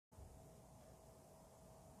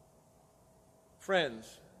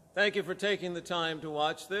Friends, thank you for taking the time to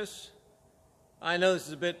watch this. I know this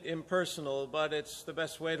is a bit impersonal, but it's the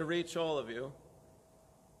best way to reach all of you.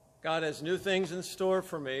 God has new things in store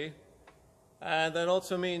for me, and that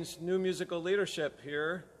also means new musical leadership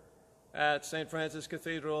here at St. Francis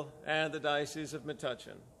Cathedral and the Diocese of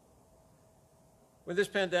Metuchen. When this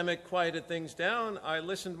pandemic quieted things down, I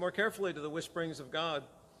listened more carefully to the whisperings of God.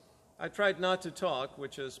 I tried not to talk,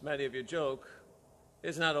 which, as many of you joke,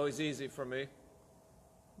 is not always easy for me,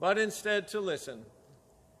 but instead to listen.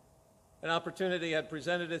 An opportunity had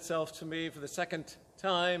presented itself to me for the second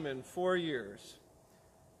time in 4 years,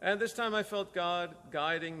 and this time I felt God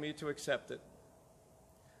guiding me to accept it.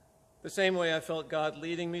 The same way I felt God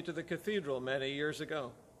leading me to the cathedral many years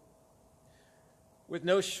ago. With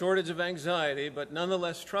no shortage of anxiety, but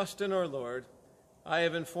nonetheless trust in our Lord, I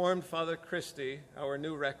have informed Father Christie, our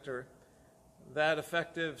new rector, that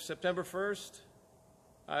effective September 1st,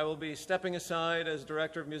 I will be stepping aside as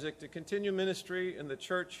Director of Music to continue ministry in the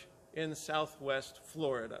church in Southwest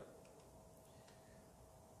Florida.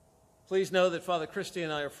 Please know that Father Christie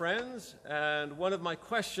and I are friends, and one of my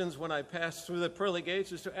questions when I pass through the pearly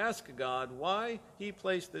gates is to ask God why he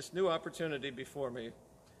placed this new opportunity before me.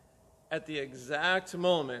 At the exact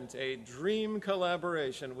moment, a dream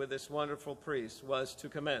collaboration with this wonderful priest was to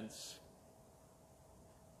commence.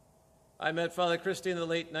 I met Father Christie in the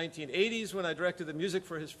late 1980s when I directed the music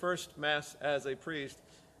for his first Mass as a priest.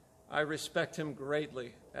 I respect him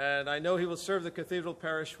greatly, and I know he will serve the cathedral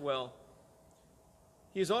parish well.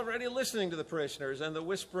 He is already listening to the parishioners and the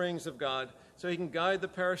whisperings of God so he can guide the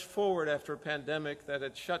parish forward after a pandemic that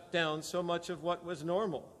had shut down so much of what was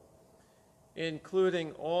normal,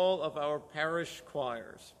 including all of our parish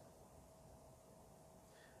choirs.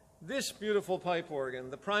 This beautiful pipe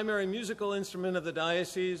organ, the primary musical instrument of the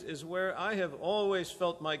diocese, is where I have always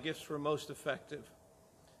felt my gifts were most effective.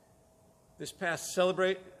 This past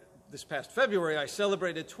February, I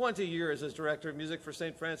celebrated 20 years as Director of Music for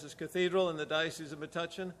St. Francis Cathedral in the Diocese of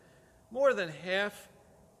Metuchen. More than half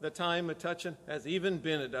the time Metuchen has even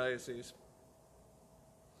been a diocese.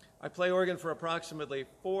 I play organ for approximately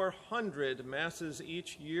 400 Masses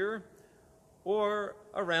each year, or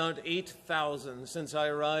around 8,000 since I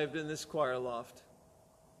arrived in this choir loft.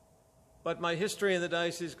 But my history in the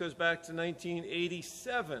diocese goes back to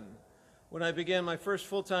 1987, when I began my first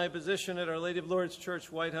full-time position at Our Lady of Lourdes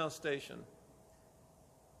Church, White House Station.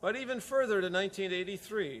 But even further to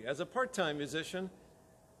 1983 as a part-time musician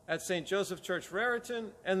at St. Joseph Church,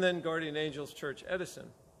 Raritan, and then Guardian Angels Church, Edison.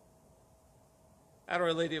 At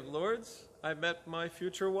Our Lady of Lourdes, I met my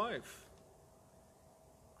future wife.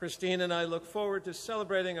 Christine and I look forward to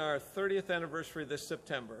celebrating our 30th anniversary this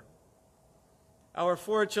September. Our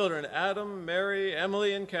 4 children, Adam, Mary,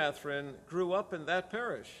 Emily, and Catherine, grew up in that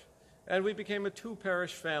parish, and we became a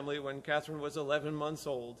 2-parish family when Catherine was 11 months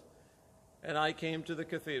old, and I came to the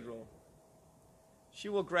cathedral. She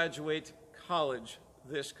will graduate college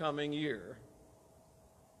this coming year.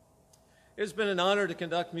 It's been an honor to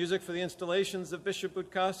conduct music for the installations of Bishop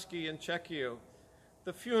Budkowski and Cecchio,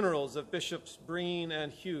 the funerals of Bishops Breen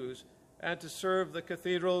and Hughes, and to serve the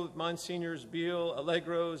cathedral with Monsignors Beale,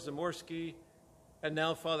 Allegro, Zamorsky, and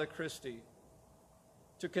now Father Christie.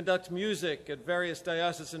 To conduct music at various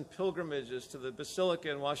diocesan pilgrimages to the Basilica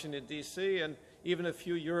in Washington, D.C., and even a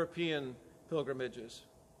few European pilgrimages.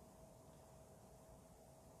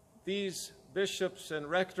 These bishops and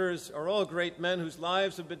rectors are all great men whose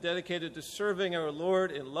lives have been dedicated to serving our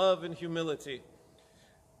Lord in love and humility.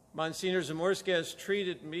 Monsignor Zamorsky has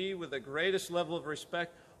treated me with the greatest level of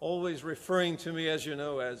respect, always referring to me, as you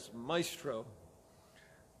know, as Maestro.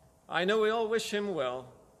 I know we all wish him well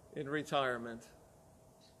in retirement.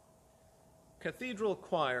 Cathedral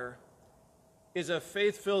Choir is a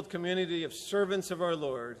faith-filled community of servants of our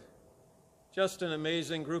Lord, just an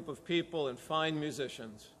amazing group of people and fine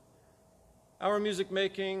musicians. Our music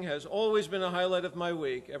making has always been a highlight of my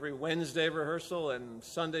week, every Wednesday rehearsal and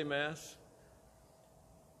Sunday Mass.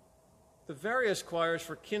 The various choirs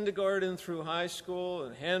for kindergarten through high school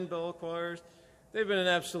and handbell choirs, they've been an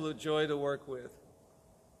absolute joy to work with.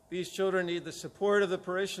 These children need the support of the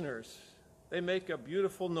parishioners. They make a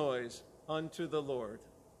beautiful noise unto the Lord.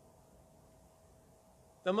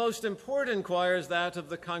 The most important choir is that of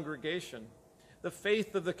the congregation. The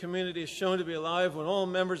faith of the community is shown to be alive when all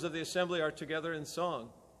members of the assembly are together in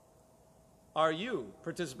song. Are you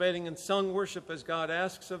participating in sung worship as God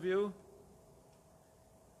asks of you?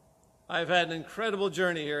 I've had an incredible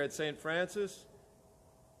journey here at St. Francis.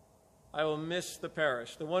 I will miss the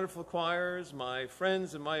parish, the wonderful choirs, my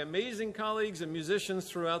friends, and my amazing colleagues and musicians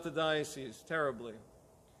throughout the diocese terribly.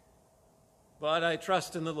 But I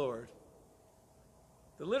trust in the Lord.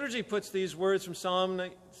 The liturgy puts these words from Psalm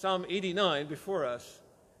 89 before us.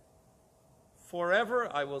 Forever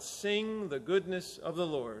I will sing the goodness of the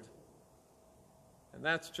Lord. And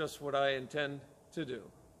that's just what I intend to do.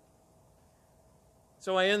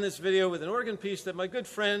 So I end this video with an organ piece that my good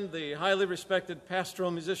friend, the highly respected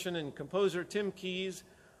pastoral musician and composer Tim Keyes,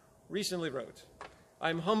 recently wrote.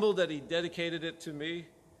 I'm humbled that he dedicated it to me,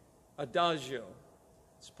 Adagio.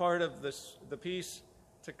 It's part of the piece,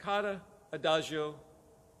 Toccata, Adagio,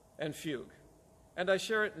 and Fugue. And I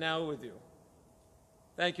share it now with you.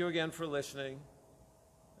 Thank you again for listening,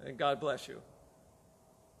 and God bless you.